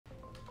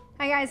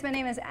Hi guys, my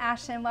name is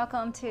Ashton.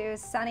 Welcome to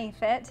Sunny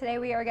Fit. Today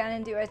we are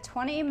going to do a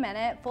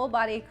 20-minute full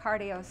body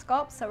cardio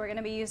sculpt. So we're going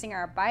to be using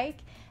our bike,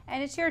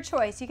 and it's your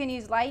choice. You can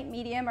use light,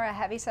 medium, or a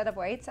heavy set of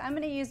weights. I'm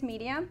going to use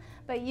medium,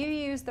 but you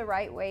use the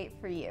right weight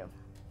for you.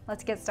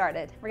 Let's get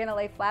started. We're going to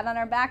lay flat on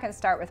our back and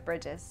start with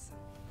bridges.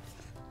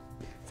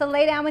 So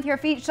lay down with your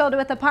feet shoulder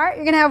width apart.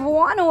 You're going to have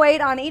one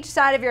weight on each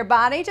side of your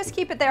body. Just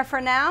keep it there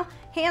for now.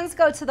 Hands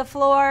go to the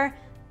floor.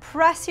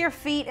 Press your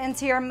feet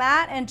into your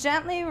mat and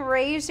gently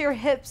raise your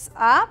hips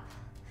up.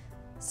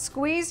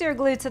 Squeeze your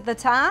glutes at the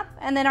top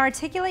and then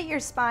articulate your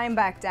spine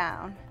back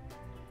down.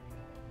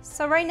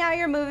 So right now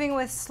you're moving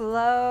with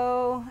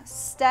slow,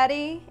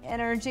 steady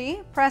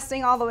energy,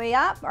 pressing all the way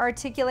up,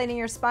 articulating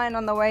your spine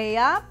on the way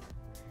up,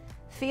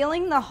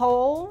 feeling the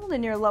hold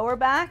in your lower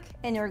back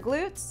and your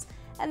glutes,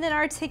 and then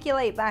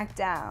articulate back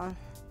down.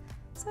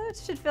 So it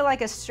should feel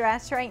like a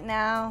stretch right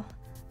now.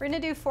 We're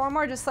gonna do 4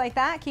 more just like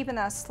that, keeping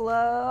that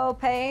slow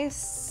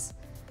pace.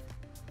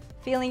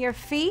 Feeling your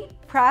feet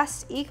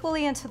pressed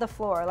equally into the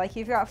floor, like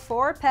you've got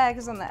 4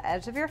 pegs on the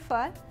edge of your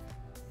foot.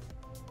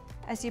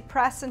 As you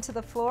press into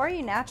the floor,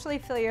 you naturally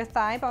feel your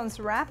thigh bones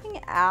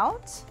wrapping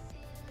out,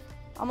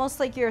 almost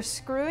like you're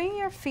screwing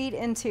your feet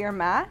into your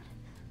mat.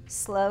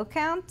 Slow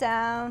count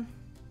down.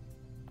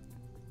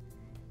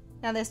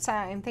 Now this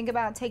time, think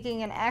about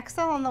taking an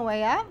exhale on the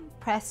way up,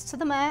 press to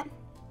the mat,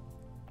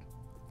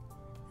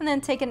 and then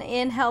take an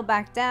inhale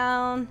back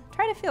down.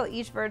 Try to feel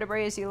each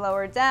vertebrae as you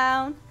lower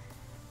down.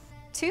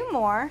 2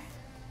 more,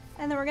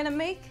 and then we're gonna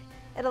make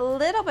it a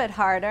little bit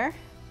harder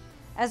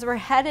as we're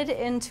headed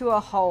into a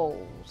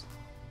hold.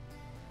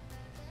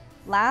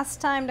 Last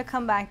time to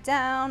come back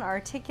down,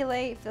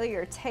 articulate, feel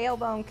your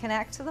tailbone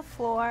connect to the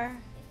floor.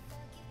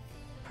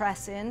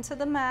 Press into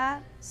the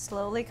mat,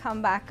 slowly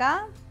come back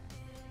up.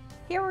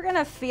 Here we're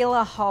gonna feel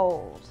a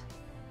hold.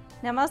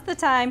 Now most of the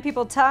time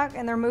people tuck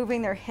and they're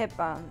moving their hip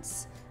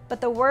bones,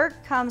 but the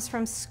work comes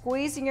from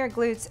squeezing your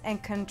glutes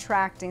and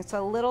contracting,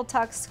 so a little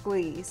tuck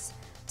squeeze.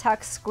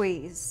 Tuck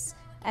squeeze.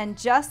 And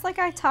just like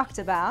I talked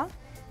about,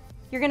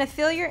 you're gonna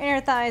feel your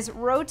inner thighs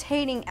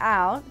rotating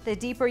out the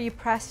deeper you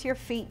press your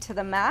feet to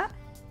the mat,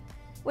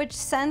 which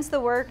sends the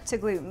work to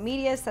glute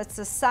medius. That's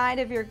the side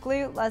of your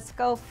glute. Let's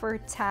go for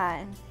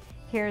 10.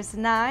 Here's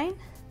 9,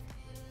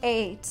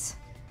 8,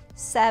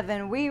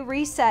 7. We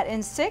reset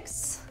in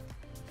 6,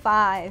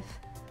 5,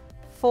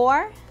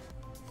 4,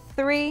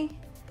 3,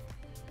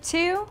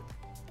 2,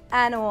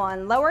 and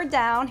 1. Lower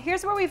down.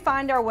 Here's where we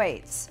find our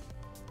weights.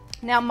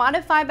 Now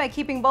modify by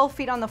keeping both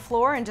feet on the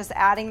floor and just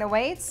adding the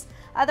weights.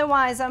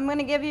 Otherwise, I'm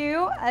gonna give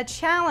you a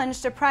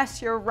challenge to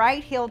press your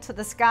right heel to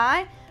the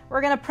sky. We're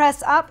gonna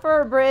press up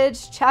for a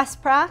bridge,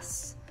 chest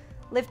press,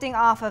 lifting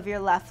off of your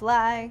left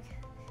leg.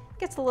 It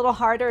gets a little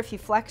harder if you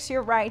flex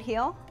your right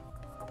heel.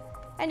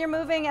 And you're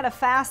moving at a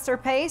faster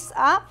pace,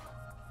 up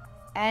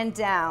and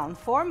down.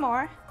 4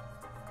 more.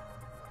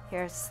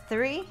 Here's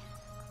 3.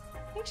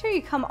 Make sure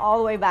you come all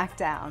the way back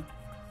down.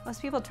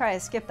 Most people try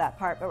to skip that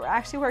part, but we're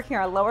actually working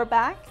our lower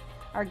back,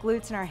 our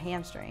glutes, and our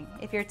hamstring.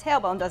 If your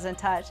tailbone doesn't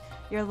touch,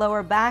 your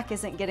lower back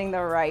isn't getting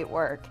the right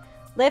work.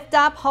 Lift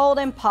up, hold,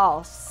 and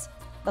pulse.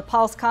 The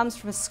pulse comes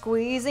from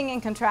squeezing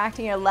and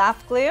contracting your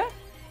left glute.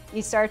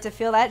 You start to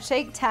feel that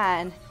shake.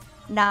 10,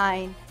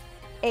 9,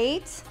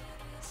 8,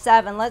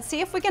 7. Let's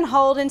see if we can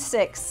hold in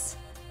 6,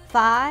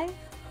 5,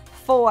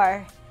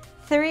 4,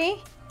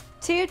 3,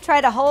 2.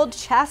 Try to hold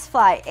chest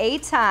fly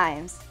 8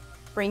 times.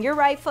 Bring your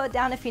right foot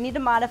down if you need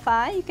to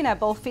modify. You can have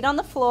both feet on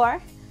the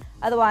floor.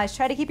 Otherwise,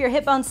 try to keep your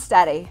hip bones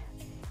steady.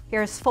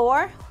 Here's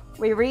 4.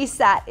 We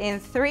reset in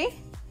 3.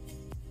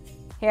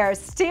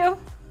 Here's 2.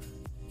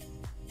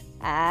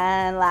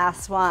 And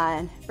last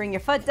one. Bring your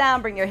foot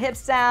down, bring your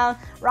hips down.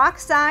 Rock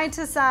side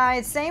to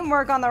side. Same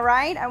work on the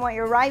right. I want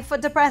your right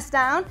foot to press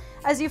down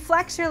as you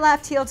flex your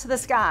left heel to the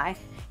sky.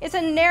 It's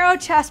a narrow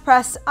chest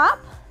press up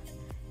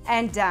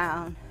and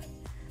down.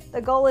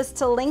 The goal is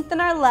to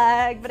lengthen our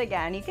leg, but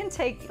again, you can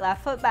take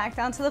left foot back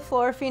down to the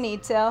floor if you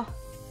need to.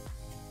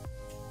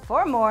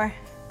 4 more.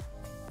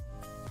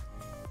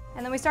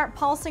 And then we start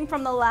pulsing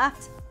from the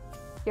left.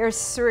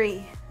 Here's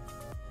 3.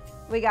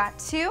 We got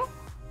 2.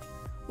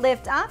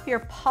 Lift up, your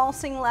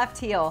pulsing left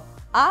heel.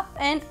 Up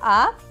and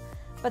up,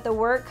 but the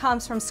work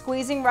comes from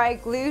squeezing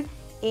right glute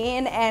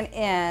in and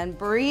in.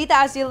 Breathe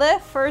as you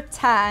lift for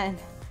 10.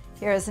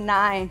 Here's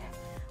 9.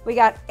 We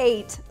got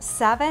 8,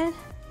 7.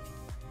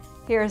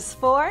 Here's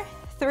 4,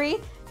 3,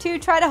 2.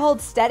 Try to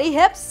hold steady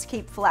hips.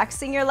 Keep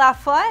flexing your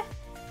left foot.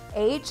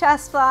 8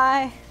 chest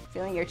fly.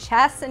 Feeling your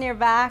chest and your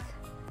back.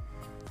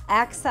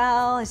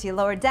 Exhale as you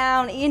lower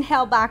down.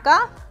 Inhale back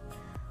up.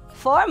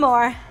 4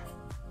 more.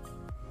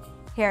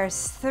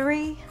 Here's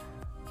 3.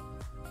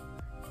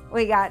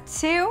 We got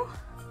 2.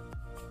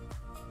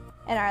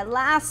 And our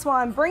last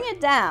one, bring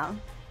it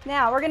down.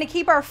 Now we're gonna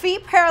keep our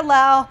feet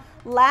parallel.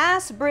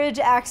 Last bridge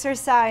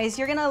exercise.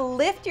 You're gonna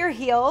lift your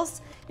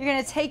heels. You're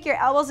gonna take your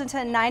elbows into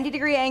a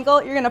 90-degree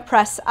angle. You're gonna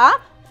press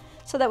up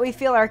so that we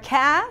feel our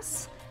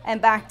calves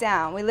and back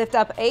down. We lift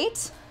up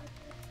 8.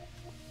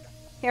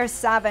 Here's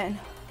 7.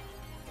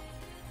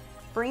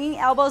 Bringing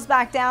elbows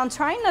back down,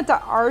 trying not to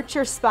arch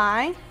your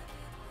spine.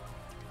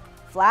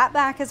 Flat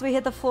back as we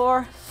hit the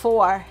floor.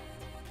 4.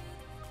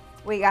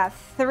 We got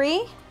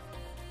 3.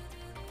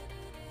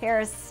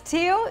 Here's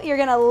 2. You're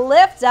gonna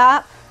lift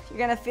up. You're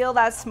gonna feel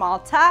that small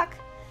tuck.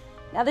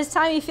 Now this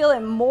time you feel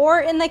it more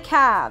in the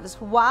calves.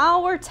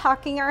 While we're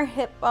tucking our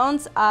hip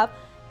bones up,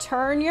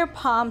 turn your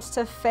palms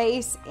to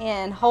face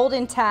in. Hold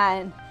in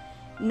 10,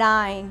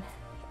 9,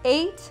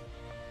 8,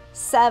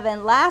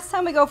 7. Last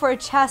time we go for a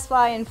chest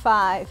fly in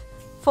 5,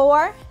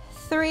 4,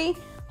 3.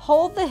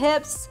 Hold the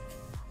hips.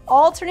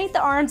 Alternate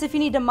the arms if you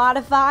need to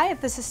modify, if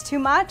this is too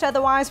much.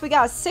 Otherwise, we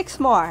got 6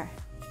 more.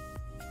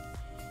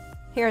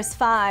 Here's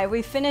 5.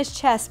 We finished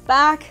chest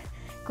back,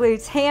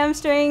 glutes,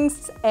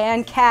 hamstrings,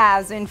 and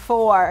calves in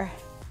 4.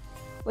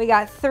 We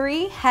got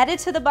 3. Headed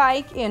to the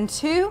bike in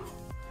 2.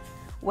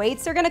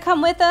 Weights are gonna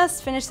come with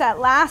us. Finish that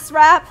last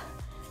rep.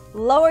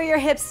 Lower your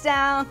hips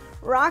down.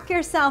 Rock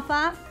yourself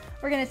up.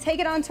 We're gonna take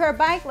it onto our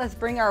bike. Let's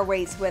bring our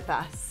weights with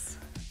us.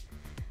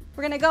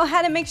 We're gonna go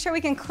ahead and make sure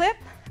we can clip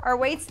our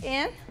weights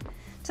in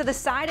to the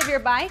side of your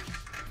bike.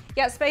 You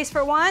got space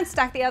for one,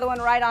 stack the other one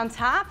right on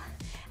top,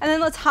 and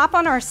then let's hop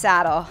on our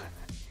saddle.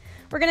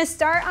 We're gonna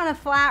start on a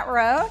flat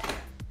road,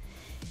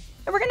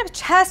 and we're gonna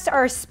test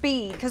our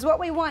speed, because what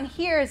we want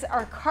here is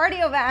our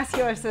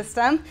cardiovascular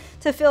system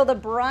to feel the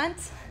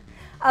brunt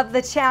of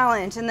the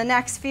challenge in the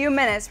next few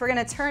minutes. We're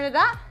gonna turn it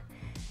up.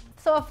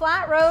 So a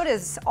flat road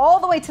is all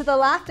the way to the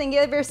left, and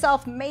give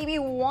yourself maybe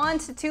 1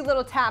 to 2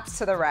 little taps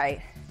to the right.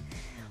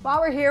 While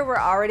we're here, we're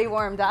already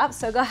warmed up,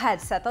 so go ahead,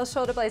 set those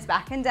shoulder blades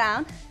back and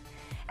down,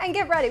 and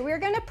get ready. We're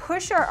gonna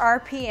push our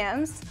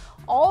RPMs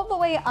all the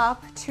way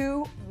up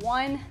to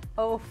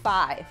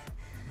 105.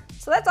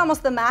 So that's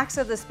almost the max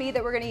of the speed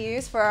that we're gonna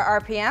use for our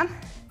RPM.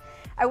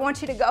 I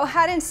want you to go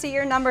ahead and see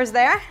your numbers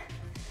there.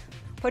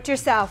 Put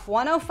yourself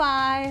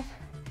 105.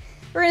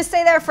 We're gonna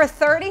stay there for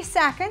 30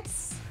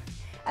 seconds,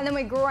 and then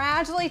we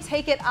gradually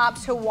take it up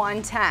to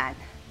 110.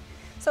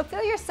 So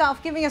feel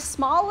yourself giving a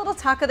small little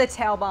tuck of the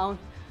tailbone,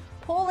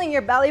 pulling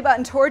your belly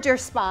button towards your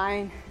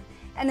spine,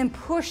 and then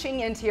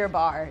pushing into your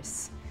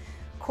bars.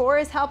 Core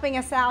is helping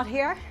us out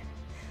here.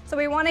 So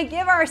we want to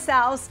give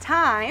ourselves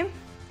time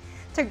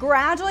to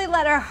gradually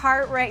let our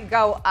heart rate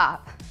go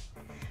up.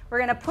 We're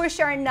going to push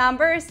our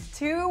numbers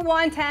to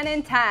 110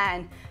 in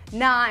 10,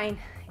 9,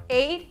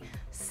 8,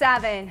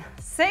 7,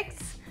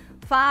 6,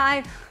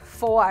 5,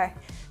 4,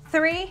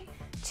 3,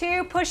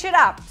 2, push it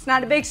up. It's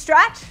not a big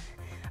stretch,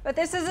 but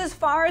this is as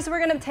far as we're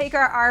going to take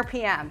our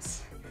RPMs.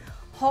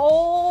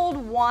 Hold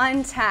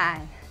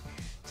 110,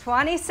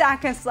 20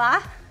 seconds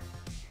left,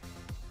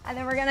 and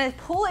then we're gonna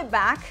pull it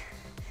back,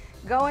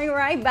 going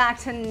right back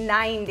to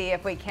 90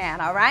 if we can,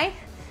 all right?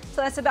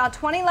 So that's about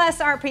 20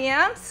 less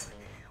RPMs.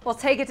 We'll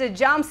take it to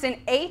jumps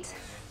in 8,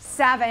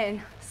 7,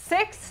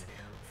 6,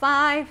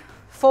 5,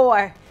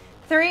 4,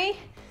 3,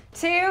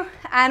 2,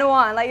 and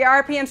 1. Let your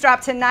RPMs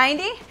drop to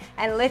 90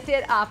 and lift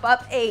it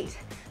up 8,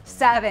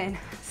 7,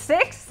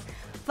 6,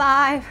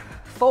 5,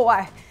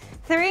 4,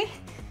 3,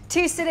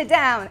 2, sit it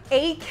down,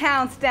 8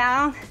 counts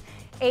down,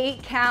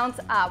 8 counts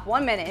up.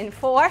 1 minute in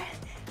 4,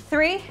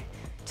 3,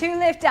 2,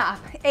 lift up,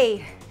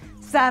 8,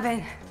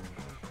 7.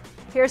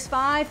 Here's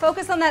 5,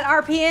 focus on that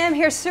RPM.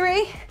 Here's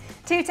 3,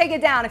 2, take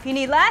it down. If you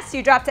need less,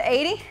 you drop to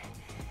 80.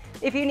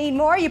 If you need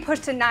more, you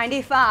push to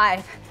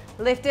 95.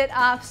 Lift it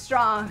up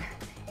strong,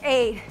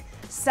 8,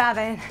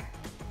 7.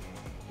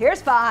 Here's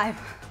 5,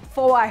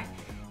 4,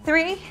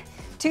 3,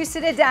 2,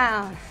 sit it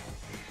down.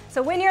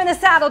 So when you're in the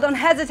saddle, don't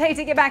hesitate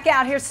to get back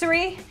out. Here's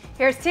 3,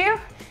 here's 2,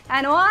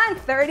 and 1,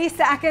 30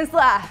 seconds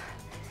left.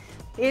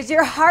 Is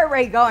your heart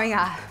rate going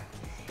up?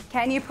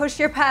 Can you push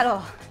your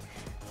pedal?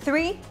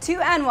 3, 2,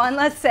 and 1,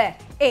 let's sit.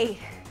 8,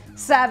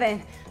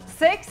 7,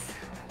 6,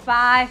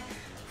 5,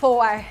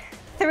 4,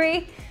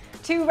 3,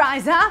 2,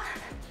 rise up.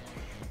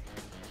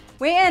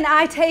 When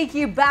I take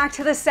you back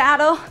to the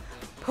saddle,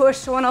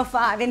 push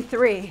 105 in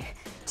 3,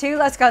 2,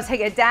 let's go, take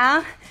it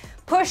down.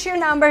 Push your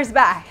numbers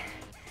back.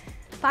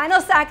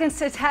 Final seconds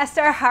to test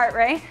our heart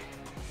rate,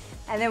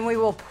 and then we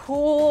will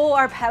pull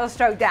our pedal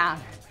stroke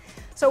down.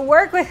 So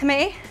work with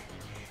me,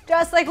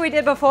 just like we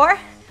did before,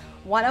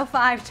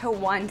 105 to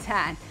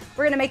 110.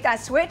 We're gonna make that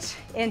switch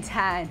in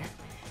 10,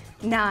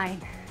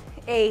 9,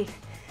 8,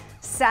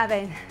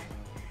 7.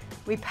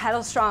 We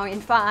pedal strong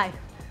in 5,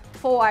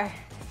 4,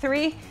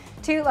 3,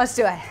 2, let's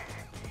do it.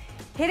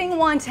 Hitting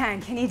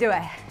 110, can you do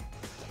it?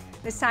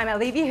 This time I'll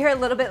leave you here a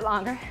little bit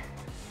longer.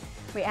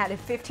 We added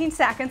 15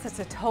 seconds, that's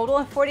a total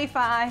of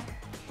 45.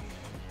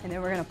 And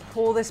then we're gonna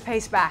pull this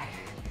pace back.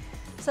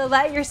 So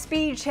let your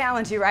speed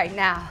challenge you right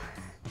now.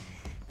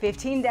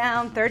 15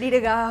 down, 30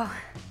 to go.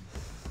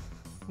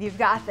 You've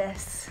got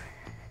this.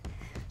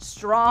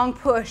 Strong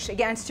push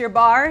against your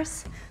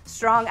bars,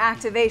 strong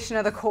activation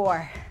of the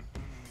core.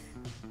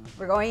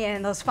 We're going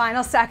in those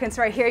final seconds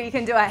right here, you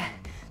can do it.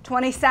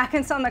 20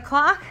 seconds on the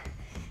clock,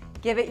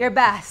 give it your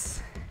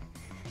best.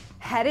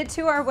 Headed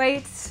to our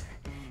weights,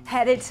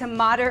 headed to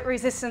moderate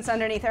resistance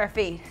underneath our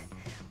feet.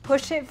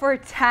 Push it for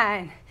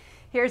 10.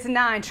 Here's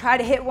 9, try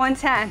to hit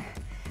 110.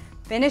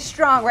 Finish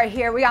strong right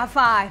here, we got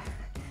 5,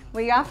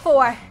 we got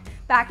 4.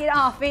 Back it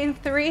off in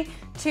 3,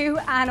 2,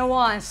 and a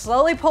 1.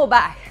 Slowly pull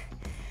back.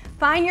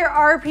 Find your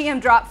RPM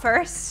drop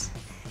first.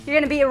 You're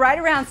gonna be right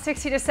around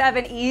 60 to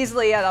 7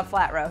 easily at a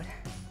flat road.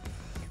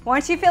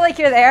 Once you feel like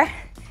you're there,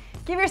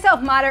 give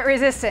yourself moderate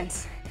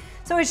resistance.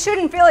 So it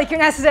shouldn't feel like you're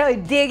necessarily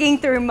digging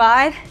through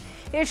mud.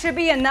 It should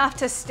be enough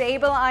to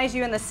stabilize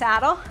you in the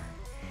saddle.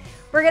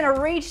 We're gonna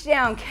reach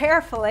down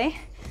carefully.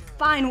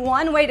 Find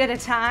one weight at a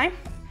time.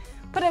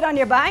 Put it on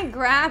your bike,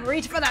 grab,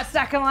 reach for that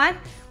second one.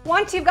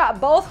 Once you've got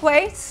both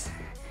weights,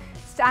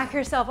 stack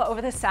yourself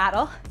over the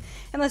saddle.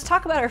 And let's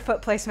talk about our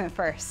foot placement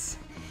first.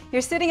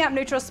 You're sitting up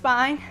neutral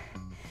spine,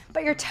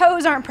 but your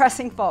toes aren't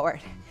pressing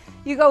forward.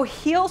 You go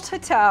heel to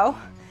toe,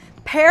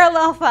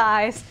 parallel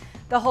thighs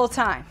the whole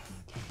time.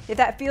 If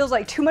that feels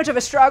like too much of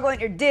a struggle and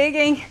you're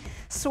digging,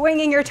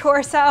 swinging your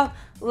torso,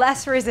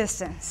 less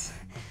resistance.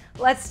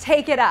 Let's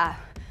take it up.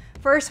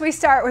 First we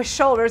start with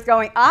shoulders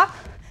going up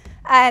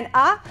and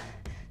up.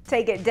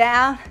 Take it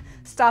down,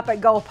 stop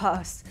at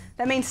goalposts.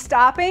 That means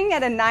stopping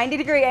at a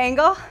 90-degree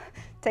angle.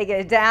 Take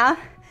it down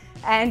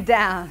and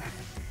down.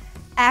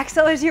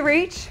 Exhale as you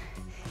reach.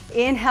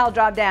 Inhale,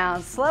 drop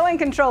down. Slow and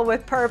controlled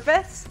with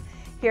purpose.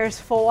 Here's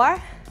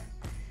 4.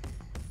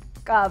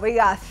 Good, we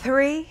got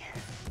 3.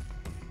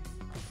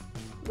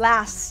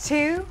 Last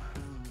 2.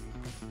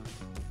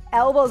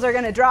 Elbows are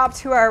gonna drop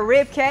to our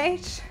rib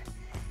cage.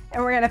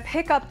 And we're gonna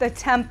pick up the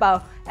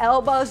tempo.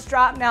 Elbows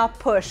drop, now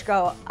push.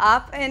 Go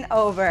up and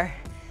over.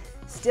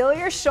 Still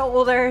your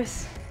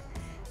shoulders.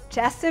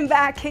 Chest and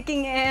back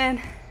kicking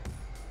in.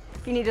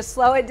 If you need to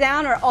slow it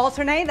down or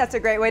alternate, that's a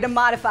great way to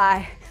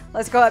modify.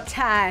 Let's go up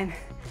 10,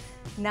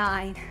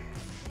 9,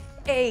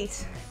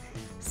 8,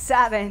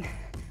 7,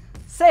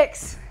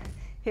 6.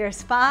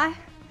 Here's 5.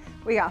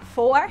 We got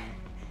 4,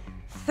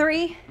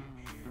 3,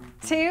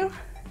 2,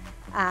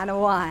 and a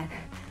 1.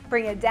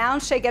 Bring it down,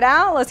 shake it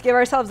out. Let's give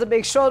ourselves a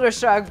big shoulder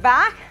shrug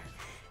back.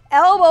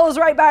 Elbows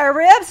right by our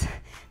ribs.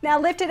 Now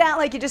lift it out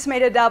like you just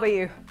made a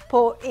W.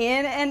 Pull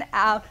in and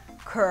out,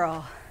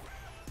 curl.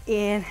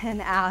 In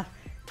and out,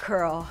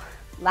 curl.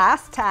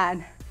 Last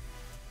 10.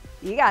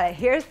 You got it.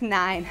 Here's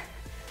 9.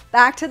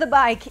 Back to the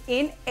bike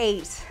in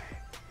 8.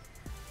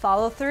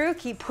 Follow through.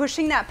 Keep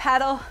pushing that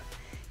pedal.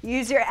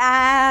 Use your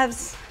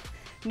abs.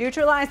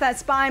 Neutralize that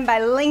spine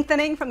by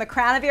lengthening from the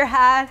crown of your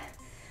head.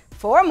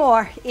 4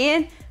 more.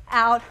 In,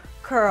 out,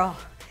 curl.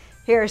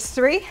 Here's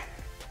 3.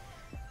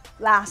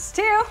 Last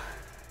 2.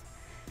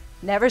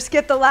 Never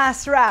skip the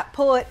last rep.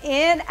 Pull it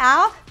in,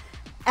 out.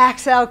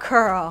 Exhale,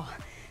 curl.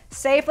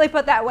 Safely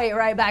put that weight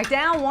right back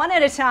down, one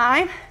at a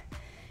time.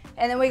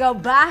 And then we go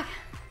back,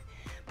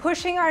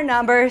 pushing our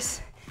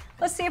numbers.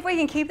 Let's see if we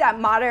can keep that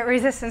moderate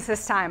resistance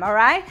this time, all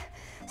right?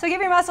 So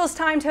give your muscles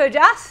time to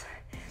adjust.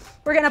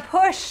 We're gonna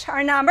push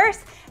our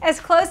numbers as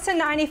close to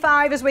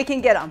 95 as we can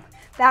get them.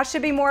 That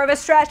should be more of a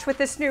stretch with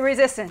this new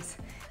resistance.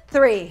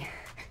 3,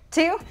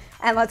 2,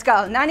 and let's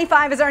go.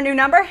 95 is our new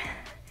number.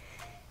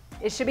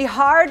 It should be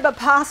hard but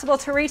possible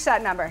to reach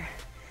that number.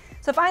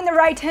 So find the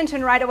right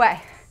tension right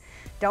away.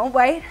 Don't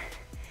wait,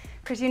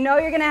 because you know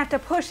you're gonna have to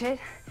push it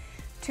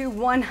to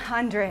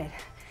 100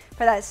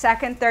 for that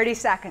second 30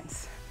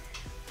 seconds.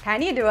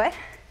 Can you do it?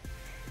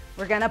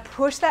 We're gonna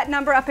push that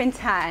number up in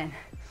 10,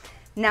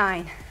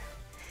 9,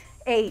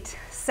 8,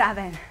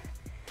 7.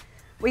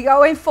 We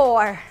go in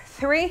 4,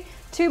 3,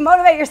 2,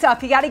 motivate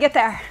yourself, you gotta get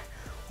there.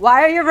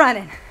 Why are you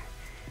running?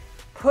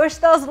 Push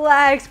those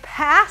legs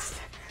past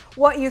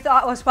what you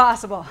thought was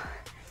possible.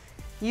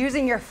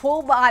 Using your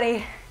full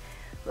body,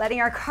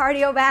 letting our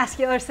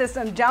cardiovascular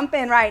system jump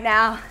in right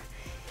now,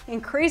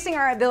 increasing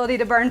our ability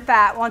to burn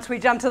fat once we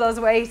jump to those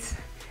weights.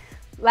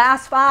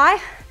 Last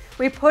 5,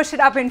 we push it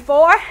up in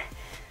 4.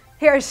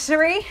 Here's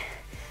 3,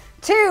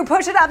 2,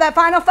 push it up that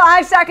final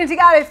 5 seconds, you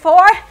got it. 4,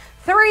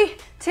 3,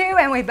 2,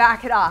 and we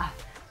back it off.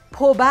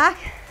 Pull back,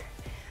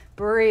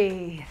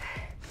 breathe.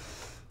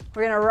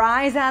 We're gonna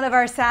rise out of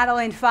our saddle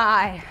in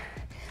 5,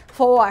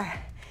 4,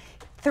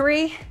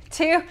 3,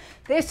 2.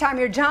 This time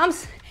your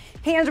jumps,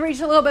 hands reach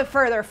a little bit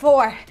further.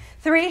 4,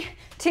 3,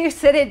 2,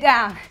 sit it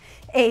down.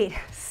 8,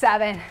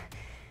 7.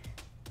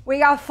 We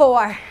got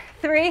 4,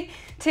 3,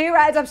 2,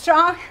 rise up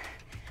strong.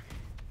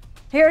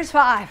 Here's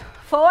 5,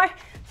 4,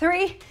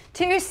 3,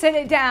 2, sit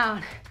it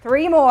down.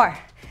 3 more.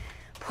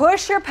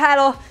 Push your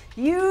pedal,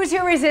 use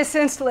your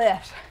resistance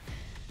lift.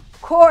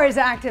 Core is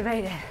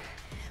activated.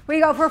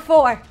 We go for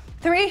 4,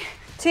 3,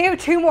 2,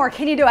 2 more.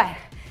 Can you do it?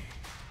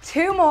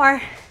 2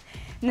 more.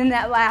 And then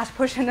that last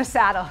push in the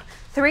saddle.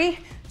 3,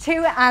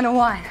 2, and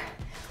 1.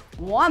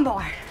 1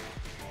 more.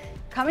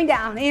 Coming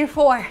down in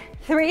 4,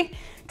 3,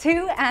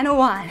 2, and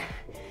 1.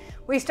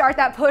 We start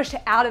that push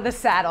out of the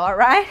saddle, all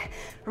right?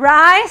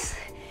 Rise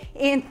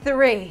in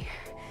 3,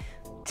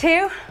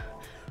 2,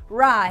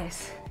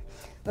 rise.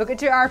 Look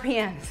at your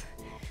RPMs.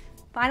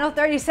 Final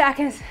 30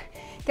 seconds.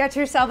 Get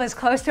yourself as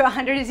close to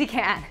 100 as you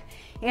can.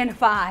 In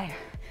 5,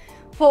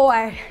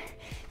 4,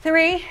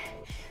 3,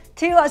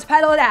 2, let's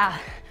pedal it out.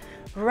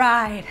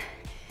 Ride.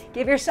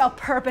 Give yourself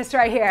purpose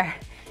right here.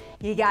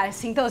 You gotta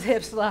sink those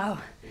hips low.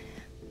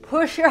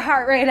 Push your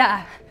heart rate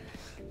up.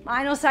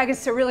 Final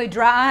seconds to really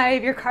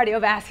drive your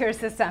cardiovascular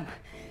system.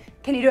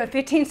 Can you do it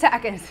 15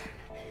 seconds?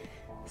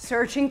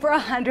 Searching for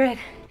 100,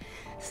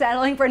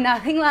 settling for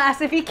nothing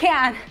less if you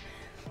can.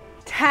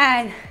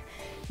 10,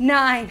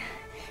 9,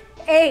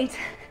 8,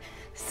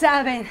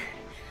 7,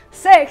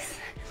 6,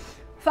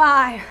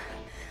 5,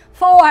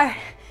 4,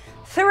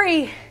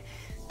 3,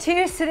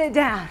 2, sit it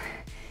down.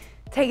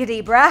 Take a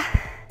deep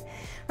breath.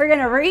 We're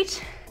gonna reach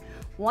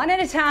one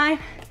at a time.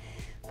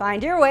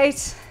 Find your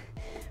weights,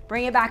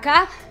 bring it back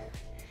up.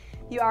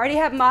 You already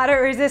have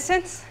moderate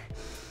resistance.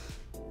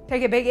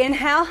 Take a big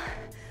inhale,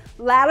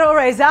 lateral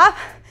raise up,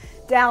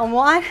 down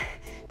 1,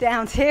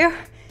 down 2,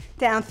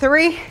 down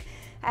 3,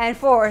 and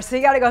 4. So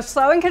you gotta go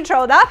slow and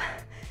controlled up.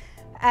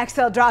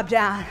 Exhale, drop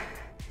down.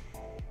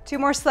 2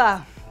 more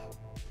slow.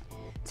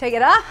 Take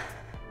it up,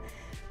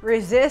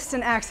 resist,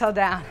 and exhale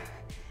down.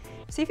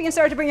 See if you can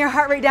start to bring your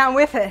heart rate down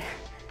with it.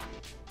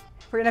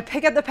 We're gonna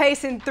pick up the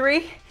pace in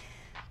 3,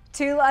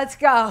 2, let's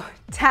go.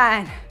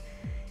 10,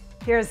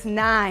 here's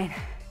 9.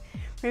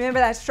 Remember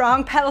that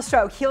strong pedal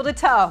stroke, heel to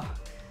toe.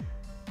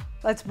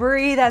 Let's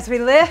breathe as we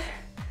lift.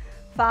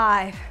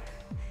 5,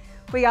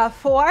 we got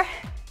 4,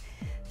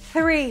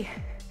 3,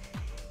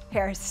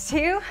 here's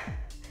 2,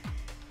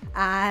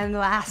 and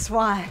last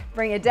one.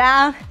 Bring it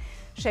down,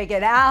 shake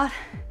it out.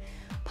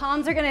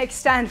 Palms are gonna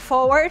extend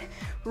forward.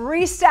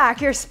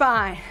 Restack your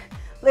spine.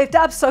 Lift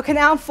up, slow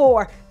down.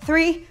 4,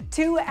 3,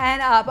 2,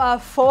 and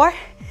up. 4,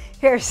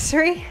 here's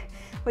 3.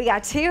 We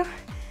got 2,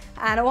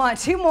 and 1.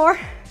 2 more.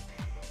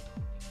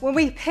 When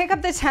we pick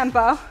up the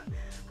tempo,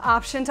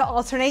 option to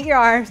alternate your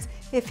arms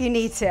if you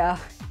need to.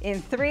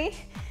 In 3,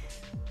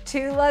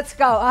 2, let's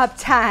go. Up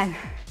 10.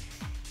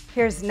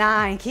 Here's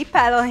 9, keep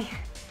pedaling.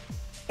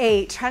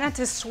 8, try not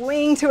to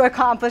swing to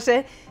accomplish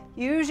it.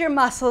 Use your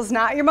muscles,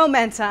 not your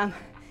momentum.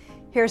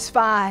 Here's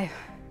 5,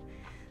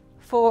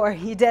 4,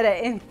 you did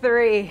it. In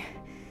 3,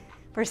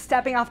 we're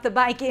stepping off the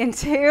bike. In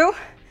 2,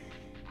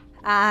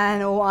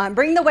 and 1.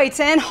 Bring the weights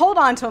in, hold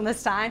on to them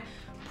this time.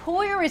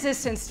 Pull your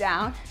resistance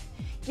down.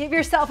 Give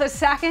yourself a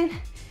second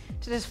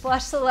to just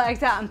flush the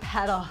legs out and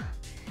pedal.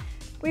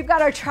 We've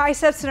got our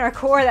triceps and our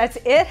core, that's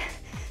it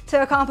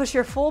to accomplish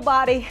your full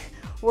body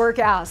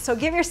workout. So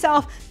give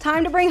yourself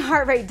time to bring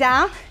heart rate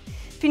down.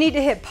 If you need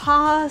to hit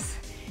pause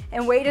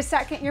and wait a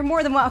second, you're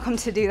more than welcome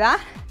to do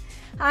that.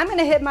 I'm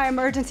gonna hit my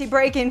emergency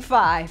break in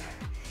 5.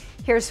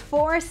 Here's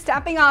 4,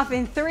 stepping off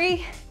in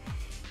 3.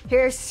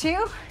 Here's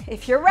 2.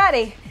 If you're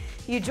ready,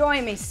 you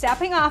join me,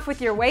 stepping off with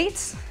your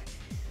weights.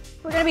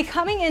 We're gonna be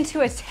coming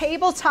into a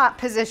tabletop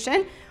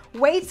position.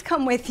 Weights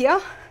come with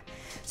you.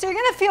 So you're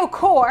gonna feel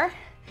core,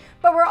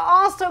 but we're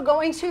also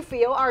going to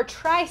feel our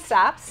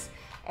triceps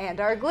and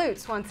our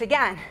glutes once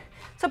again.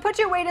 So put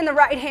your weight in the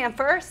right hand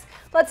first.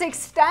 Let's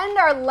extend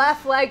our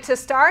left leg to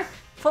start.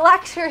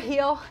 Flex your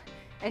heel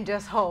and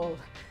just hold.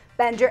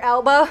 Bend your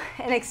elbow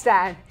and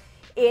extend.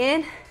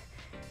 In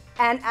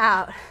and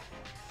out.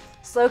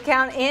 Slow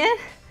count in,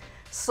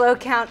 slow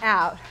count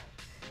out.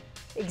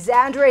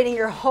 Exaggerating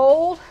your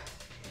hold,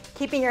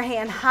 keeping your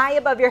hand high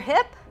above your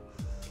hip.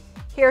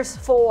 Here's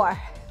 4.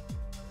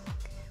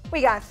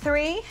 We got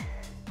 3.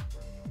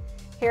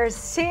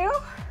 Here's 2.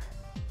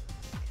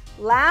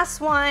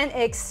 Last one,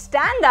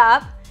 extend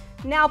up.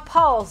 Now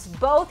pulse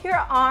both your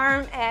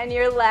arm and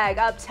your leg.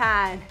 Up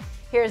 10.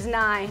 Here's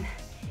 9,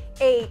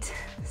 8,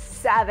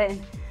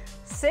 7,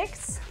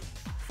 6,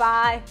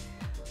 5,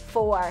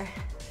 4,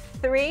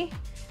 3,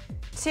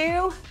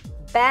 2,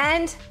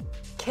 bend,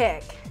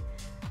 kick.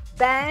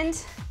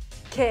 Bend,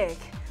 kick.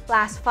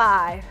 Last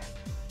 5.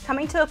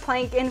 Coming to a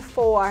plank in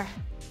 4.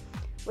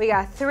 We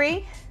got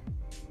 3.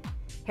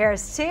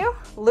 Here's 2.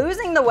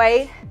 Losing the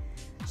weight,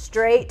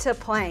 straight to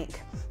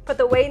plank. Put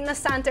the weight in the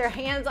center,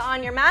 hands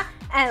on your mat,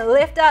 and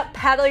lift up,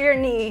 pedal your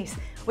knees.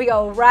 We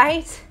go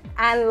right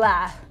and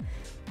left.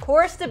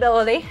 Core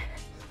stability,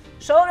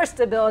 shoulder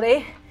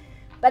stability,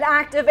 but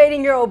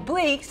activating your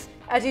obliques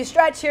as you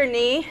stretch your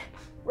knee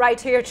right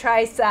to your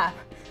tricep.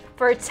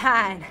 For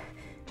 10,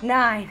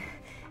 9,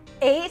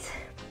 8,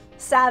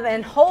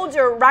 7. Hold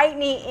your right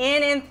knee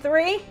in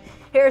 3.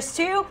 Here's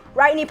 2.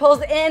 Right knee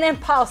pulls in and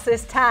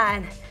pulses.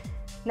 10,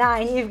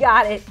 9. You've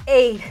got it.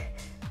 8,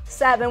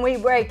 7. We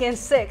break in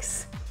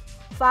 6,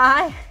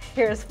 5.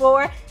 Here's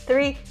 4,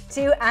 3,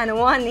 2, and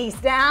 1. Knees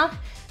down.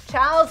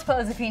 Child's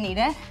pose if you need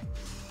it.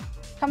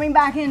 Coming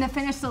back in to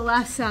finish the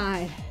left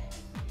side.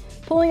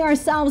 Pulling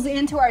ourselves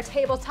into our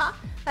tabletop.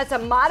 That's a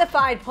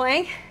modified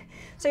plank.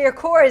 So your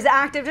core is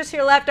active, just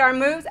your left arm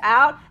moves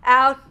out,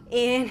 out,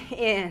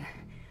 in.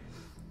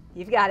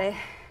 You've got it.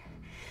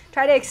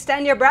 Try to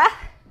extend your breath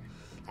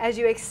as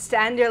you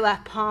extend your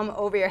left palm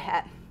over your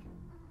head.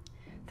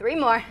 3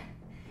 more.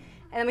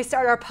 And then we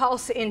start our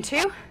pulse in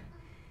 2.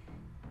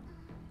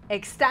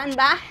 Extend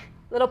back,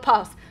 little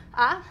pulse,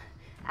 up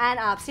and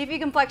up. See if you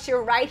can flex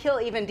your right heel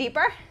even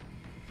deeper.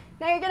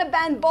 Now you're gonna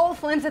bend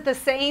both limbs at the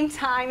same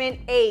time in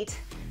 8,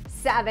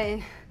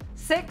 7,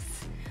 6,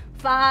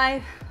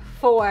 5,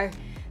 4,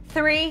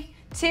 3,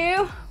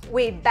 2.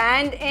 We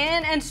bend in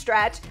and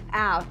stretch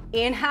out.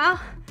 Inhale,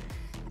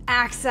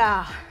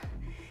 exhale.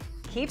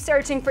 Keep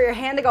searching for your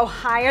hand to go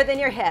higher than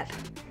your hip.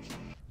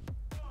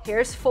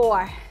 Here's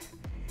 4,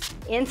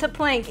 into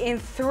plank in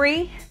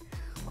 3,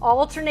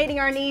 alternating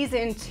our knees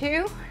in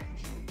 2.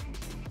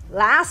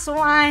 Last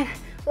one,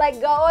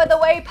 let go of the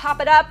weight,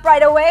 pop it up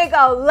right away,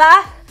 go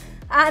left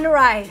and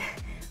right,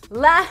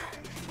 left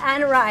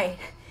and right.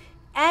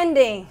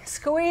 Ending,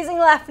 squeezing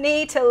left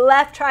knee to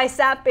left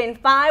tricep in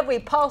 5, we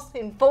pulse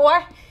in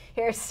 4,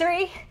 here's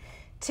 3,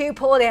 2,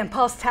 pull it in,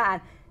 pulse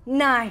 10,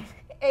 9,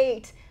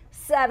 8,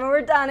 7,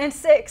 we're done in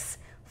 6,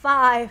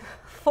 5,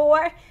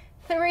 4,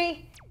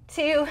 3,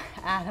 2,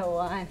 and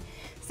 1.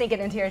 Sink it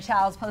into your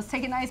child's pose,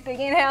 take a nice big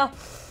inhale,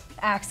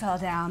 exhale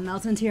down,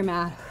 melt into your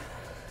mat.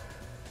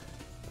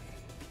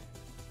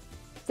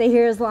 Stay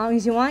here as long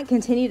as you want,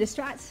 continue to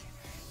stretch.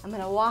 I'm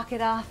gonna walk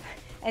it off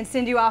and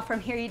send you off from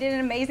here. You did an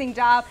amazing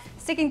job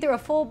sticking through a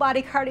full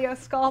body cardio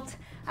sculpt.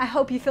 I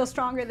hope you feel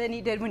stronger than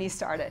you did when you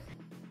started.